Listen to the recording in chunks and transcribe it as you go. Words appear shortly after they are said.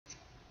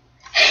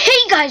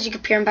guys,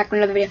 Jacob here, I'm back with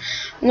another video.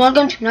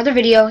 Welcome to another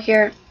video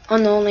here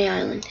on Lonely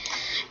Island.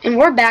 And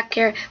we're back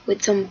here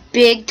with some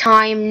big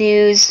time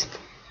news.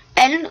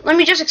 And let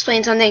me just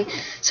explain something.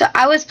 So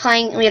I was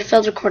playing and we had a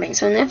failed recording.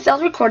 So in that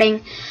failed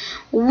recording,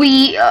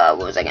 we what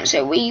was I gonna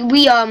say? We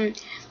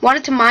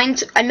wanted to mine.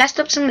 I messed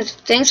up some of the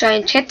things, so I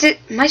enchanted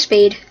my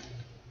spade,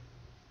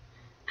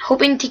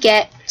 hoping to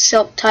get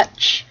Silk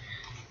Touch.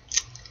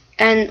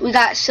 And we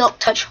got Silk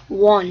Touch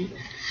 1.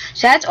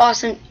 So that's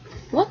awesome.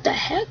 What the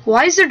heck?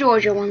 Why is there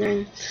doors, you're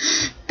wondering?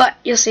 But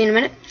you'll see in a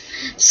minute.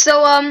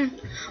 So,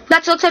 we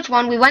got Silk Touch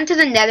 1. We went to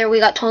the Nether. We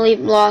got totally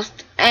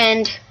lost.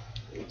 And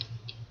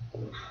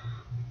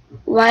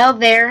while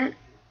there,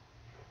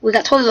 we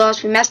got totally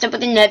lost. We messed up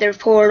with the Nether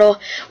portal.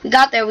 We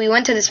got there. We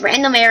went to this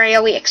random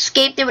area. We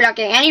escaped it without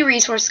getting any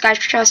resources, guys.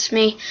 Trust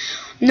me.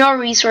 No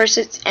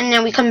resources. And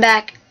then we come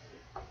back.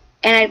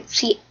 And I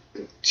see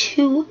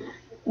oh,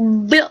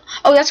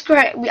 that's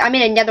correct. I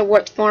made a Nether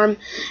wart farm.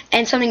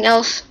 And something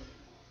else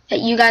that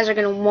you guys are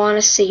going to want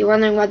to see. You're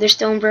wondering why there's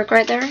stone brick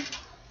right there?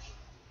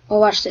 Well,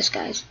 watch this,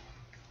 guys.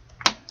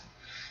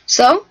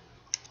 So,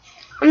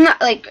 I'm not,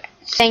 like,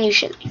 saying you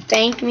should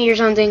thank me or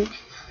something.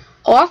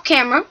 Off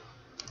camera.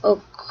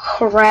 Oh,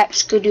 crap,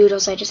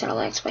 skadoodles. I just had a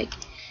lag spike.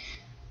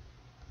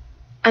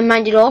 I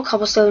mined it all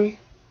cobblestone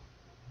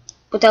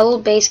with that little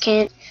base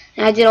camp.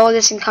 And I did all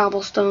this in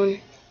cobblestone.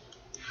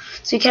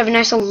 So you can have a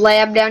nice little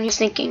lab down here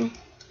thinking.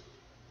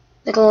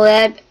 Like a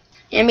lab.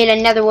 And I made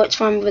another woods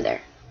farm over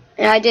there.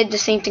 And I did the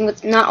same thing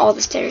with not all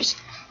the stairs,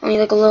 only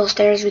like a little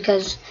stairs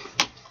because,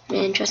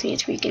 man, trust me,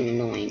 it's freaking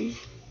annoying.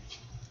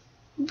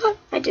 But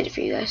I did it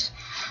for you guys.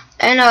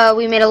 And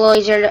we made a little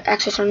easier to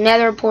access our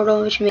Nether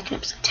portal, which we make in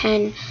episode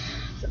 10.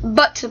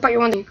 But to the part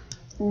you're wondering,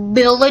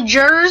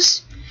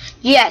 villagers.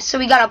 Yes, so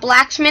we got a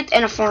blacksmith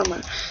and a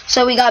farmer.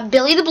 So we got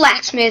Billy the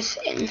blacksmith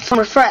and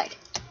Farmer Fred.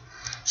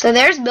 So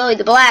there's Billy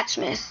the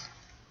blacksmith.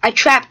 I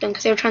trapped them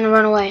because they were trying to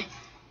run away.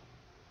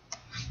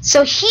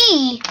 So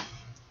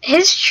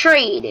his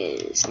trade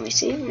is, let me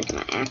see, let me get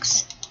my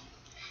axe.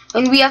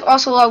 And we have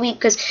also a lot of week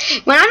because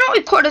when I don't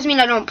record doesn't mean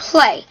I don't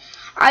play.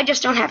 I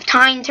just don't have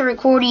time to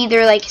record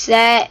either like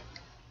that,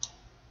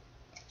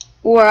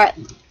 or I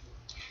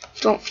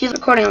don't feel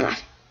recording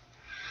enough.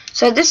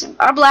 So this,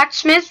 our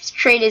blacksmith's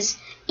trade is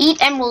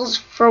eat emeralds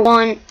for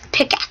 1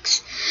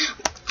 pickaxe.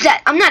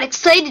 That I'm not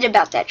excited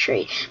about that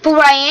trade, but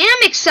what I am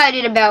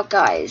excited about,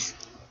 guys,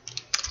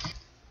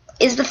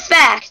 is the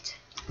fact.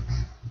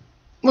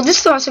 Well,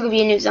 this is also going to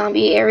be a new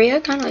zombie area,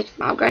 kind of like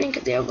mob grinding,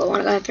 because they'll go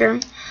on to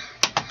through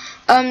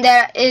them.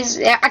 That is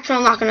actually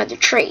unlock another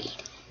trade.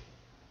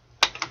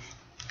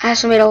 I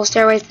also made a whole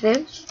stairway to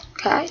this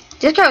guy.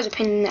 This guy was a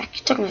pain in the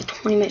neck. It took me like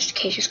 20 minutes to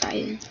cage this guy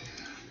in.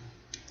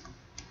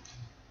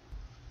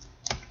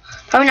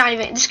 Probably not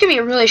even. This could be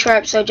a really short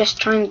episode, just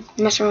trying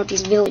to mess around with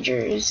these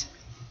villagers.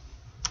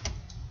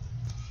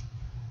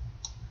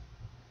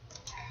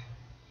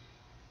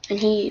 And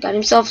he got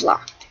himself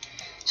locked.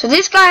 So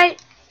this guy,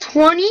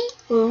 20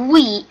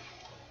 wheat,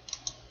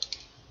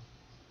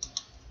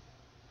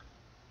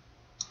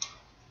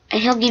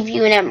 and he'll give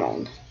you an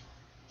emerald.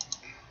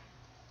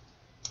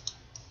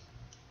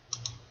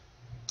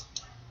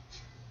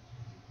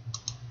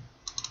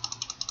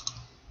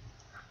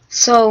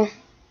 So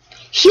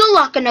he'll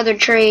lock another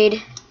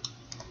trade.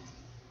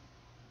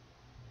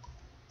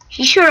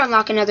 He should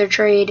unlock another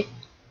trade.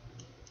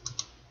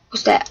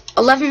 What's that?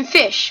 11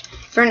 fish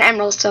for an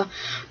emerald. So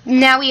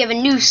now we have a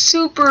new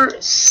super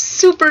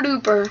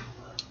duper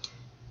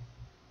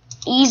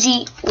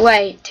easy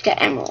way to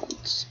get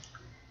emeralds.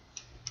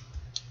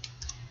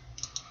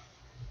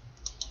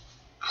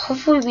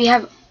 Hopefully we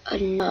have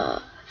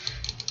enough.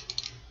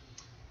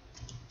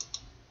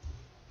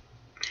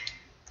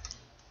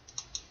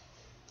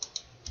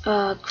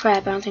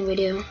 Crap, I don't think we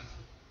do.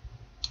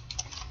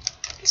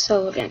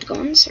 So we're gonna have to go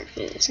on the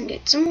surface and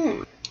get some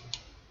more.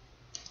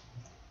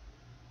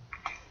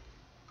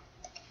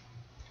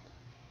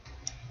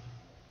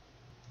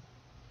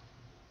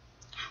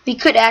 We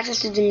could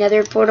access to the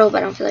Nether portal, but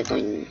I don't feel like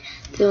going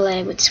to the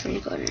lab with screen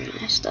recorder and all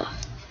that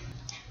stuff.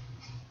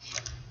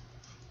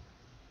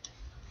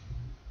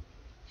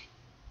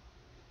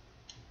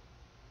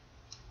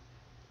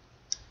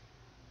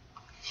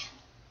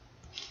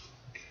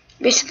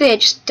 Basically, I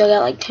just dug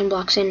out like 10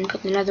 blocks in and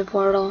put the Nether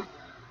portal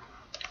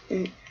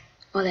and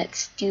all that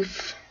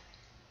stuff.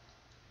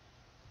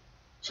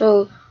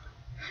 So,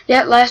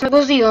 yeah, last night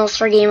was the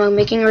All-Star game. I'm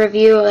making a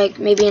review like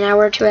maybe an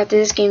hour or 2 after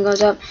this game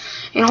goes up.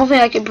 And hopefully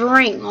I could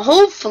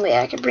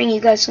bring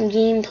you guys some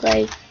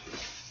gameplay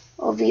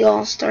of the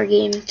All-Star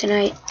game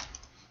tonight.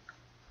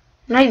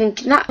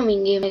 Not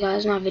filming game,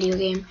 guys, not video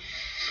game.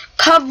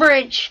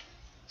 Coverage!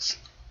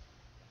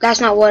 That's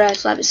not what I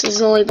slapped, it's a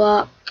Zully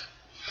block.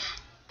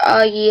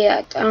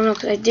 Yeah, I don't know,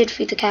 because I did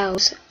feed the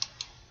cows.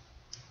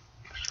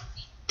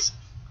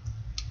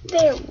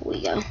 There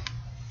we go.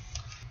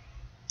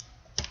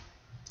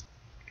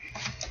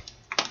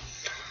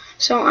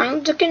 So I'm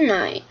looking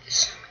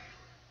nice.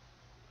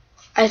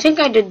 I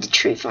think I did the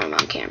tree farm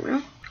on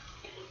camera.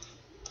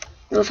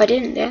 Well, if I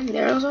didn't, then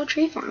there was our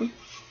tree farm.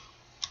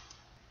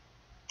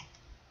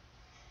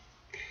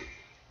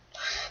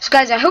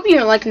 guys, I hope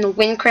you're liking the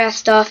Minecraft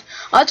stuff.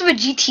 I also have a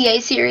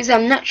GTA series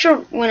I'm not sure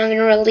when I'm going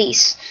to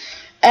release.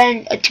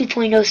 And a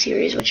 2.0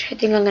 series, which I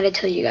think I'm going to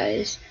tell you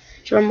guys.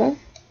 Drumroll.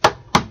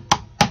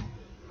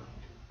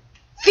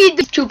 Feed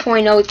the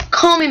 2.0 is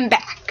coming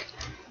back.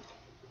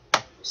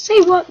 Say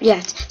what?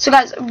 Yes. So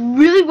guys,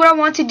 really what I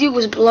want to do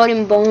was Blood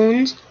and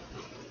Bones.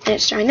 And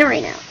it's starting to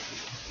rain out.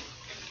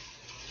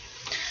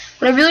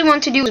 What I really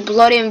want to do is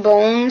Blood and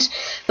Bones.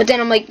 But then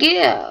I'm like,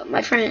 yeah,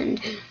 my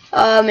friend.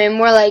 And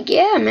we're like,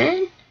 yeah,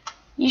 man.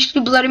 You should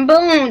do Blood and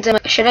Bones. I'm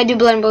like, should I do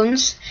Blood and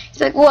Bones?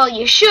 He's like, well,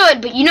 you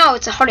should, but you know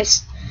it's the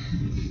hardest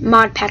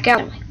mod pack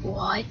out. I'm like,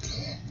 what?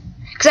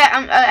 Because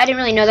I didn't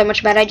really know that much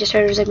about it. I just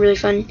heard it was like really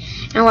fun.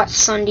 And I watched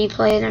Sunday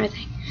play and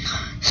everything.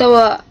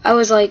 So I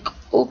was like,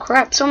 oh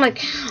crap. So I'm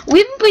like, we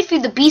haven't played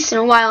Feed the Beast in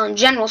a while in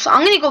general. So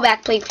I'm going to go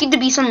back play Feed the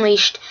Beast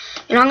Unleashed.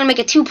 And I'm going to make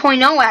a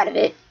 2.0 out of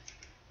it.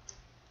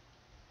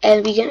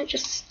 And we're going to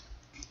just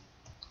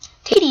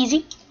take it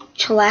easy.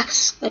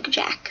 Chillax like a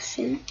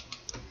Jackson.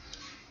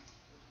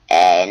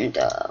 And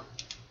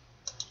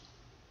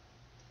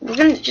we're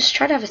going to just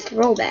try to have a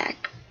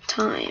throwback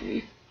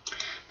time.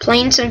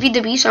 Playing some Feed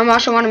the Beast. I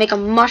also want to make a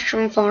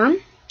mushroom farm.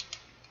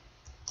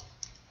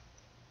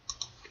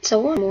 So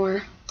one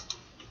more.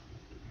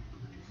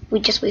 We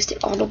just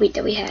wasted all the wheat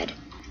that we had.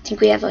 I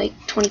think we have like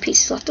 20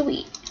 pieces left of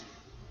wheat.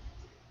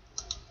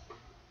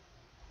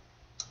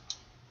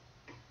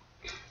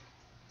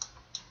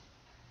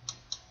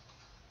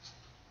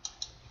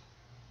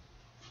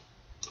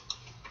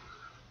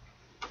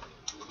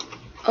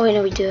 Oh wait,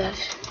 no, we do have.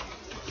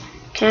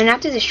 Can I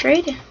not do this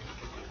trade?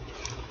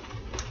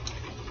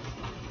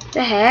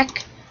 The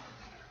heck?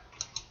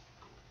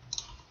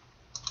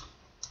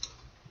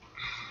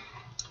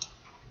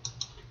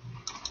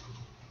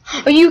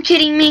 Are you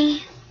kidding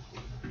me?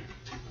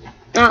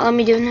 Not let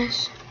me do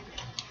this.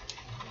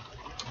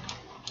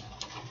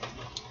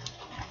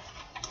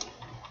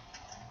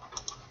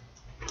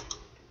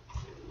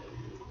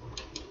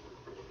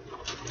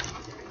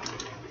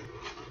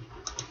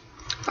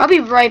 I'll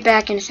be right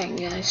back in a second,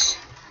 guys.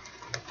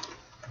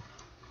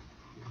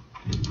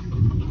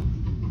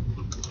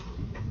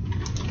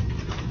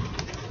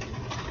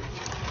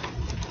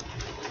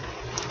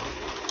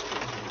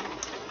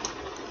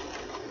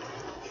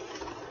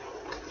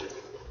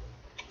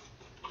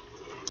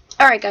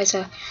 Alright guys,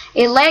 so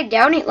it lagged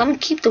out. Let me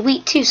keep the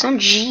wheat too, so I'm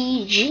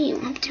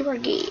GG. Up to our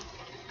gate.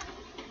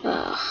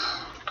 Ugh,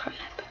 crap.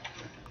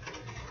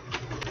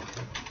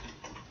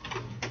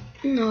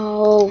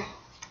 No.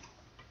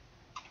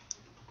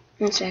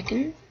 1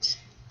 second.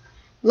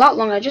 A lot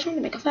longer. I just want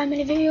to make a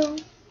 5-minute video.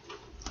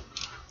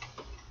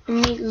 I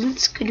mean,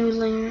 let's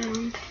skedoodling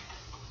around.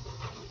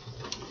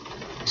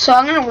 So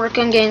I'm gonna work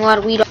on getting a lot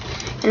of wheat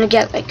and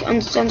get like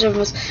tons of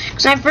most.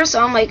 Because when I first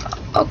saw, I'm like,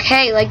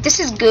 okay, like this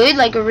is good,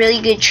 like a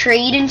really good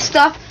trade and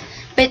stuff.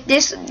 But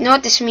this, you know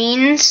what this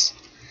means?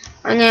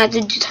 I'm gonna have to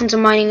do tons of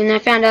mining. And I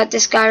found out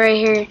this guy right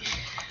here,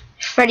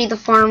 Freddy the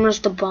Farmer's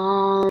the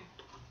bomb.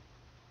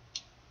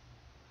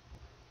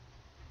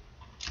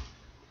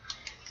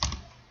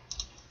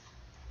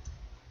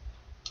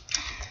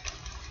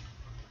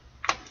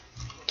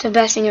 The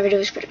best thing ever to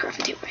do is put a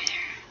graphic table right there.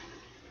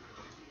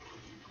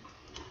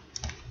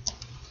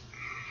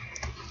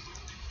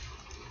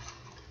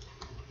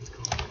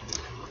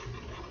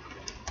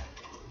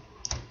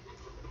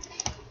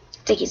 I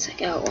think he's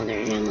like out there,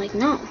 and I'm like,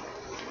 no.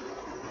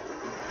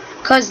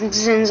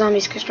 Cousins and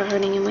zombies could start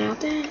hurting him out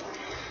there.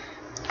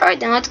 Alright,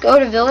 then let's go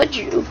to village.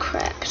 Ooh,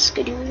 crap.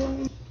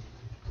 Skidoo.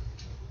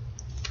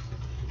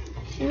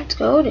 Let's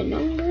go to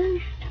number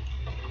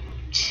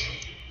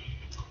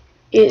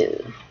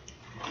 2.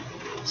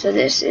 So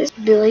this is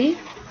Billy.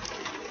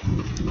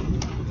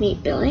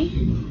 Meet Billy.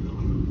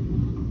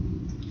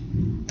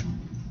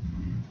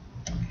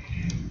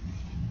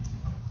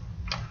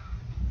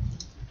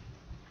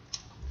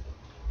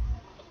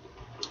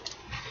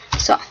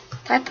 So,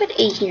 if I put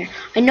 8 here,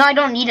 I know I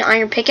don't need an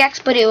iron pickaxe,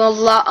 but it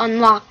will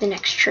unlock the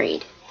next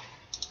trade.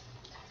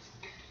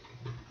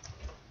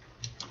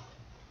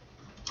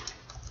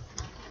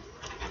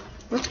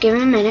 Let's give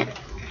him a minute.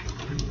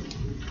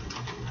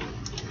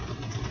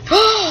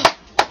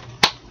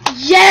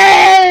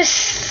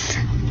 Yes!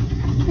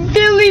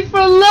 Billy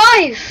for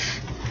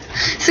life!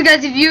 So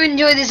guys, if you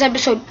enjoyed this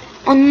episode,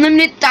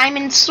 unlimited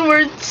diamond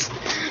swords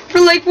for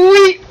like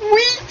diamond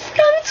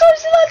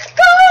swords, let's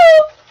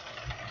go!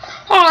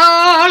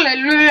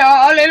 Hallelujah,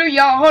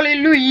 hallelujah,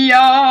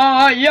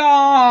 hallelujah,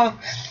 yeah.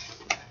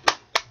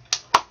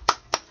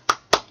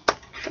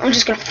 I'm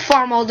just gonna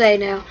farm all day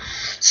now.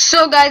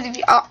 So guys,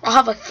 if I'll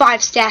have like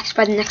 5 stacks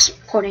by the next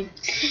recording.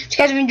 So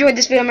guys, if you enjoyed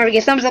this video, remember to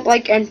give a thumbs up,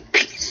 like, and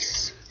peace.